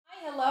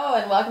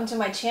welcome to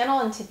my channel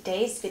and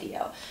today's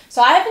video.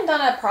 So I haven't done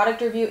a product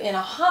review in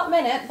a hot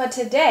minute, but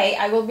today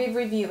I will be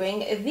reviewing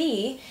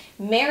the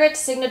Merit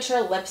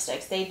Signature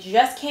lipsticks. They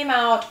just came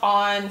out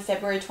on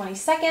February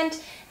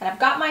 22nd and I've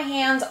got my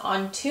hands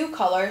on two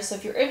colors. So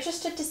if you're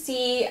interested to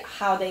see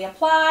how they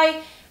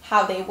apply,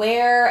 how they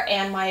wear,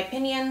 and my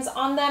opinions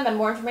on them and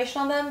more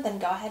information on them, then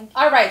go ahead.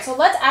 Alright, so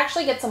let's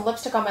actually get some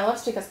lipstick on my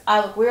lips because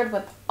I look weird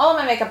with all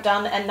of my makeup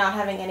done and not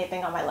having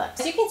anything on my lips.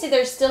 As you can see,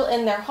 they're still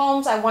in their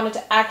homes. I wanted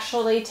to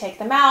actually take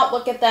them out,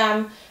 look at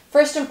them,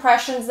 first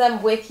impressions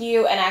them with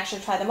you, and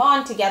actually try them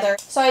on together.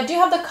 So I do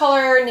have the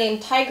color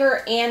named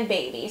Tiger and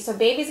Baby. So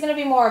Baby's going to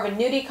be more of a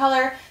nudie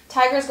color.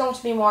 Tiger is going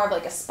to be more of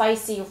like a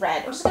spicy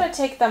red. I'm just going to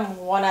take them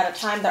one at a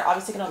time. They're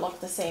obviously going to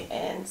look the same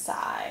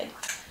inside.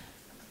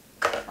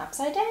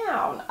 Upside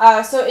down.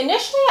 So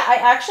initially I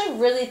actually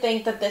really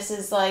think that this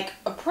is like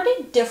a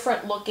pretty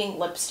different looking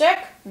lipstick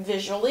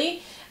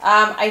visually.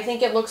 I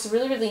think it looks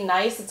really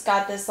nice. It's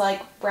got this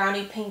like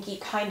brownie pinky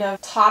kind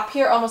of top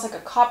here, almost like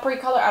a coppery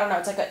color. I don't know,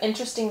 it's like an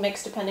interesting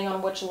mix depending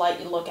on which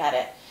light you look at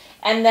it.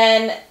 And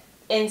then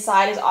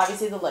inside is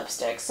obviously the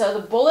lipstick. So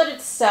the bullet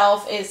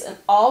itself is an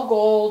all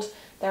gold.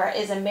 There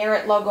is a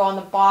Merit logo on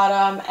the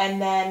bottom,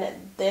 and then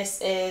this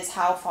is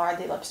how far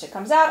the lipstick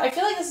comes out. I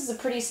feel like this is a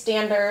pretty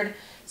standard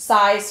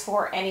size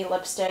for any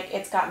lipstick.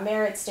 It's got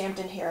Merit stamped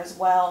in here as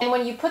well. And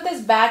when you put this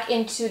back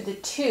into the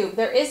tube,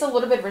 there is a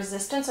little bit of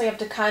resistance, so you have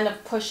to kind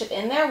of push it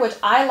in there, which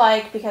I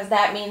like because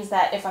that means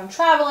that if I'm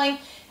traveling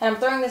and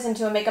I'm throwing this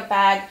into a makeup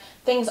bag,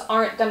 things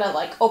aren't gonna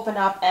like open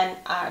up and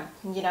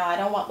you know, I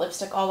don't want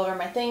lipstick all over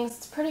my things.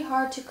 It's pretty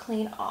hard to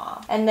clean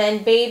off. And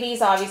then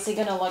Baby's obviously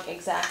gonna look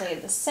exactly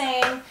the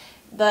same.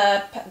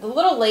 The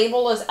little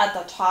label is at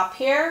the top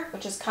here,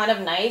 which is kind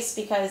of nice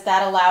because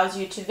that allows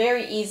you to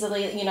very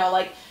easily, you know,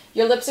 like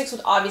your lipsticks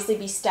would obviously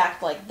be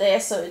stacked like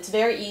this, so it's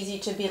very easy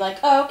to be like,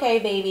 oh, okay,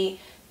 Baby,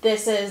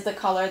 this is the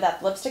color that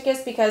the lipstick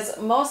is, because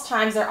most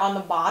times they're on the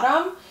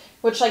bottom,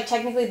 which like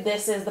technically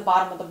this is the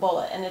bottom of the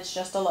bullet and it's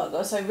just a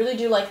logo. So I really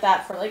do like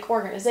that for like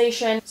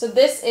organization. So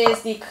this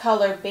is the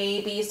color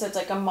Baby, so it's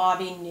like a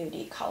mauvey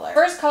nudie color.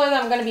 First color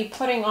that I'm going to be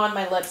putting on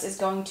my lips is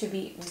going to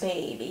be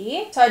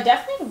Baby. So I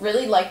definitely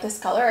really like this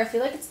color. I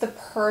feel like it's the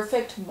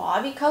perfect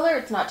mauvey color.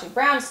 It's not too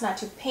brown, it's not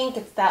too pink,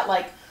 it's that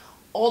like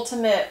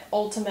ultimate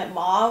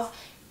mauve.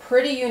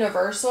 Pretty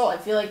universal. I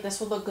feel like this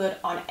would look good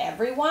on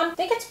everyone. I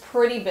think it's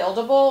pretty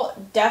buildable.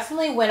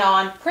 Definitely went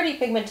on pretty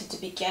pigmented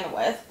to begin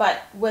with,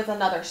 but with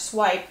another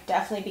swipe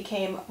definitely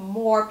became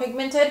more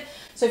pigmented.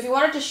 So if you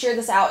wanted to sheer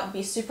this out, it'd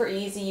be super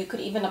easy. You could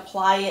even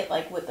apply it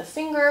like with the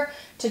finger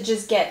to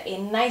just get a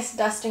nice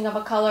dusting of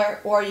a color,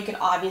 or you can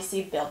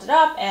obviously build it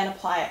up and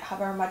apply it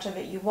however much of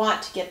it you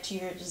want to get to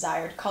your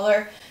desired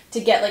color, to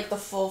get like the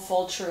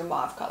full true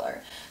mauve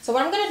color. So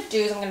what I'm going to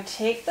do is I'm going to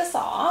take this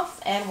off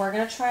and we're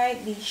going to try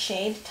the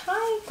shade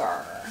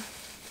Tiger.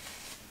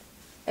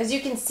 As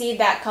you can see,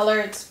 that color,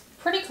 it's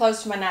pretty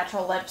close to my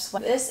natural lips.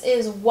 This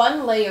is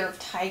one layer of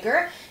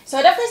Tiger. So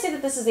I definitely say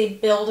that this is a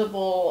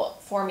buildable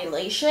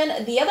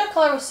formulation. The other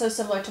color was so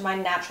similar to my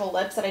natural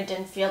lips that I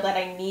didn't feel that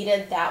I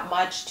needed that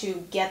much to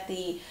get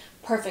the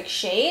perfect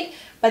shade.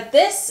 But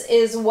this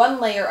is one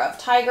layer of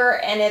Tiger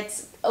and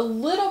it's a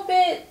little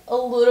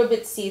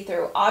bit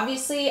see-through.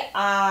 Obviously,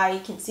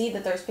 I can see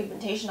that there's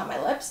pigmentation on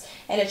my lips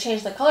and it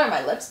changed the color of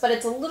my lips, but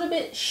it's a little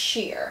bit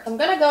sheer. I'm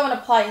gonna go and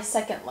apply a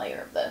second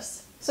layer of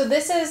this. So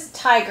this is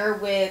Tiger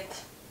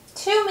with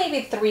 2,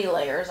 maybe 3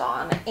 layers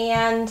on,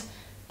 and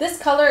this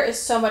color is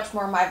so much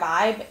more my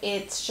vibe.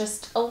 It's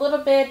just a little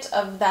bit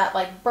of that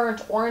like burnt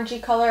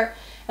orangey color,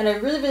 and I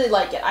really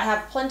like it. I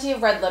have plenty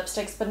of red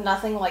lipsticks, but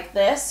nothing like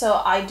this, so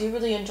I do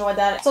really enjoy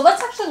that. So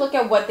let's actually look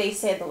at what they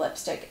say the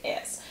lipstick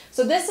is.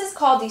 So this is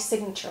called the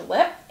Signature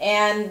Lip,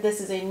 and this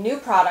is a new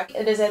product.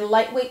 It is a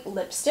lightweight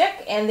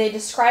lipstick, and they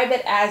describe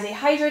it as a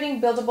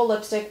hydrating, buildable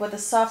lipstick with a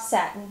soft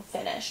satin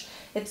finish.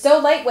 It's so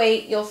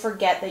lightweight, you'll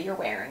forget that you're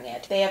wearing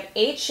it. They have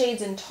 8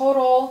 shades in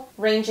total,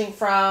 ranging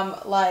from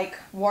like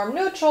warm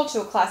neutral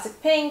to a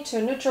classic pink, to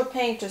a neutral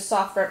pink, to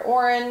soft red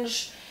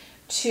orange,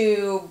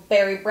 to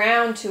berry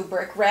brown, to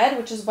brick red,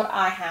 which is what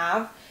I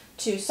have,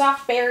 to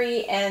soft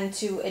berry, and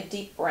to a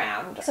deep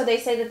brown. So they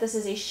say that this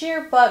is a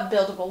sheer but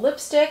buildable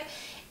lipstick.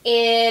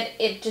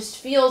 It just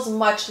feels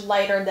much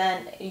lighter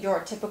than your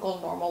typical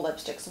normal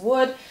lipsticks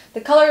would.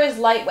 The color is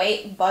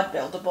lightweight but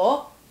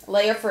buildable.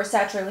 Layer for a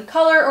saturated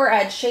color or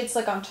add shade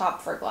slick on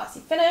top for a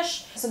glossy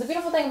finish. So the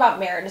beautiful thing about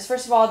Merit is,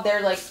 first of all,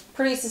 they're like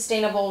pretty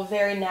sustainable,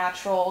 very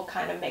natural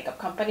kind of makeup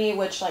company,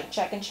 which like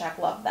check,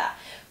 love that.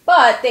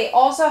 But they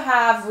also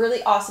have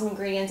really awesome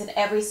ingredients in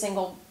every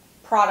single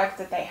product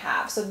that they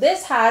have. So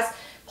this has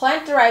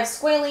plant-derived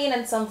squalene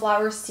and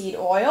sunflower seed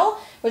oil,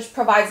 which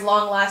provides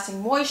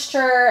long-lasting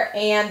moisture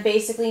and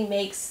basically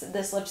makes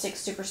this lipstick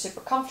super,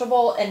 super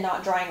comfortable and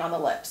not drying on the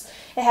lips.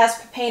 It has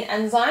papain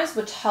enzymes,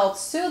 which help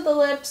soothe the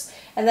lips,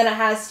 and then it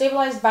has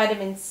stabilized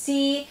vitamin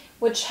C,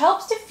 which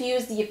helps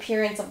diffuse the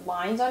appearance of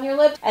lines on your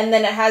lips. And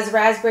then it has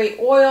raspberry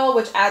oil,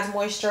 which adds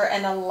moisture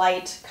and a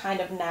light kind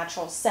of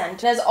natural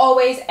scent. And as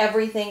always,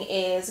 everything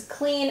is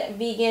clean,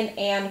 vegan,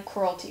 and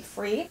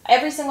cruelty-free.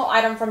 Every single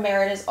item from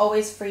Merit is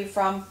always free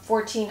from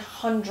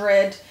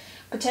 1,400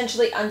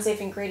 potentially unsafe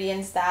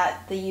ingredients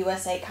that the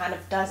USA kind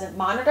of doesn't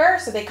monitor.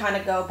 So they kind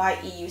of go by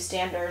EU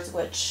standards,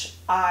 which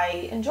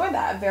I enjoy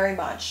that very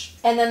much.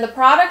 And then the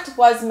product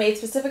was made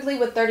specifically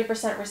with 30%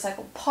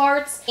 recycled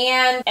parts,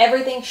 and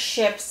everything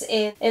ships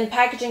in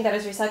packaging that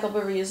is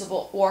recyclable,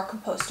 reusable, or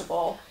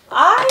compostable.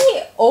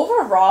 I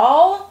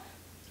overall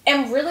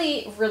am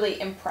really,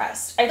 really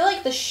impressed. I feel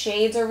like the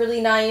shades are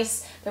really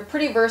nice. They're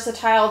pretty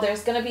versatile.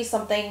 There's gonna be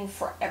something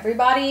for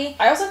everybody.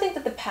 I also think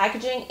that the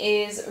packaging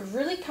is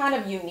really kind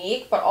of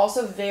unique, but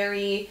also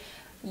very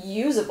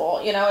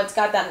usable. You know, it's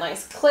got that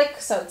nice click,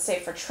 so it's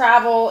safe for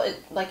travel.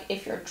 Like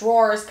if your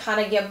drawers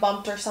kind of get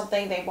bumped or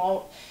something, they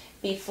won't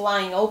be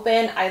flying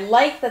open. I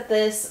like that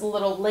this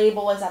little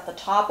label is at the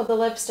top of the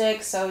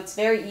lipstick, so it's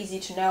very easy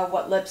to know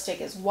what lipstick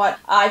is what.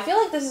 I feel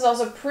like this is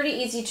also pretty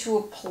easy to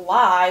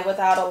apply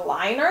without a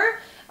liner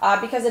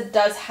because it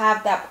does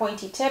have that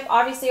pointy tip.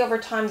 Obviously over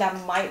time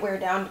that might wear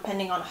down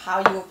depending on how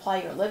you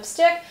apply your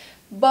lipstick,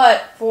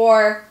 but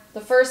for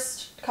the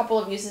first couple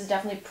of uses,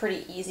 definitely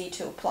pretty easy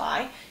to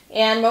apply.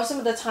 And most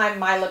of the time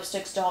my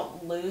lipsticks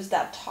don't lose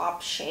that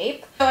top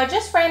shape. So I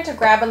just ran to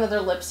grab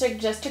another lipstick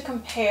just to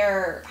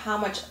compare how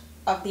much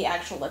of the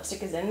actual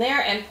lipstick is in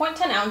there, and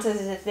 0.10 ounces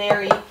is a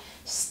very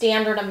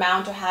standard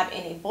amount to have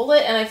in a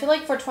bullet, and I feel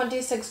like for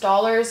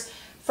 $26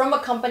 from a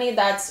company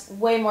that's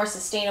way more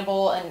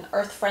sustainable and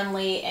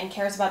earth-friendly and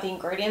cares about the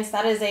ingredients,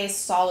 that is a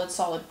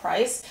solid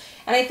price.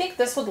 And I think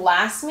this would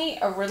last me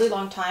a really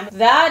long time.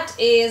 That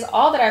is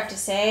all that I have to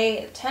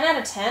say. 10 out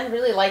of 10,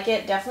 really like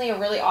it. Definitely a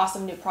really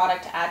awesome new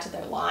product to add to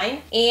their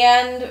line.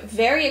 And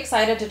very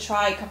excited to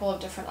try a couple of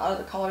different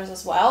other colors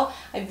as well.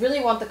 I really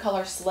want the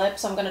color Slip,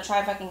 so I'm going to try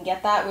if I can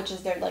get that, which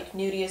is their like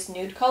nudiest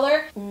nude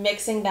color.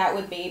 Mixing that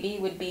with Baby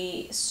would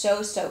be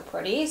so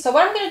pretty. So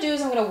what I'm going to do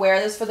is I'm going to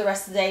wear this for the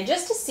rest of the day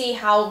just to see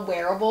how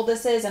wearable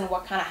this is and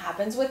what kind of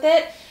happens with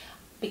it.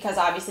 Because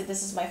obviously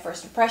this is my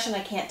first impression.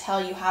 I can't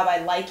tell you how I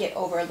like it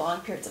over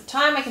long periods of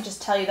time. I can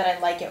just tell you that I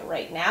like it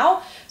right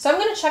now. So I'm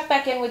going to check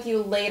back in with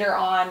you later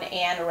on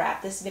and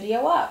wrap this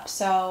video up.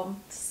 So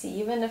see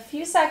you in a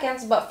few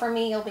seconds, but for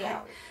me, you'll be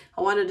out.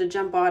 I wanted to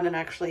jump on and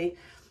actually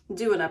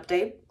do an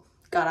update.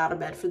 Got out of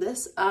bed for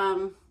this.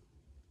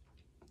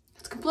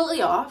 It's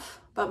completely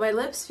off, but my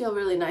lips feel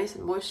really nice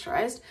and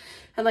moisturized.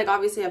 And like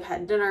obviously I've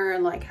had dinner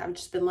and like I've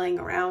just been laying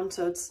around,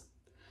 so it's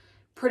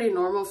pretty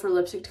normal for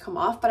lipstick to come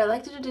off, but I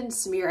liked that it didn't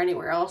smear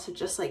anywhere else. It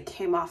just like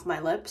came off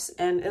my lips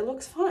and it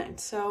looks fine.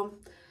 So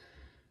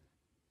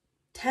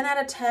 10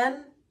 out of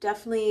 10,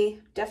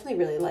 definitely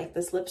really like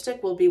this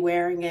lipstick. Will be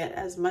wearing it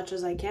as much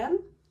as I can,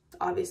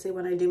 obviously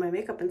when I do my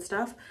makeup and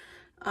stuff.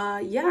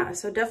 Yeah,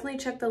 so definitely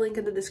check the link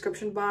in the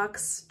description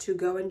box to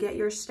go and get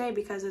yours today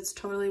because it's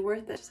totally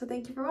worth it. So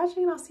thank you for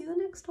watching and I'll see you in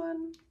the next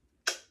one.